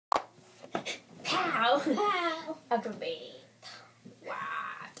Okay, wait.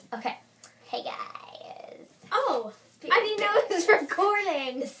 What? Okay. Hey guys. Oh, Spirit I didn't know it was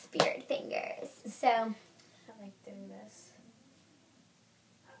recording. The Spirit Fingers. So, I like doing this.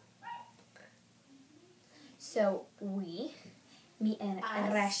 So me and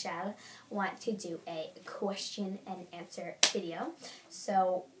Us. Rachel want to do a question and answer video.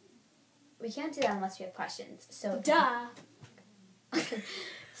 So we can't do that unless we have questions. So Duh.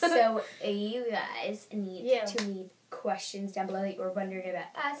 So you guys need You. to leave questions down below that you were wondering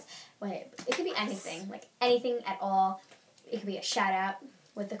about us. It could be anything, like anything at all. It could be a shout out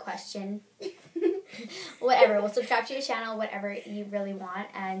with the question. Whatever. We'll subscribe to your channel, whatever you really want,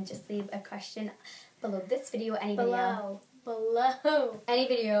 and just leave a question below this video, any video. Below. Any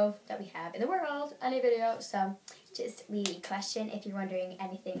video that we have in the world, any video. So just leave a question if you're wondering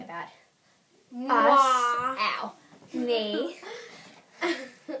anything about us. Ow. Me.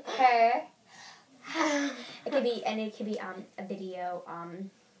 Her. It could be a video,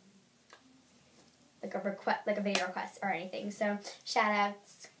 like a video request or anything. So shout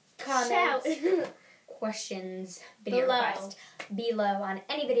outs, comments, questions, video Below. request below on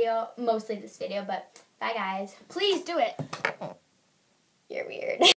any video, mostly this video, but bye guys. Please do it. You're weird.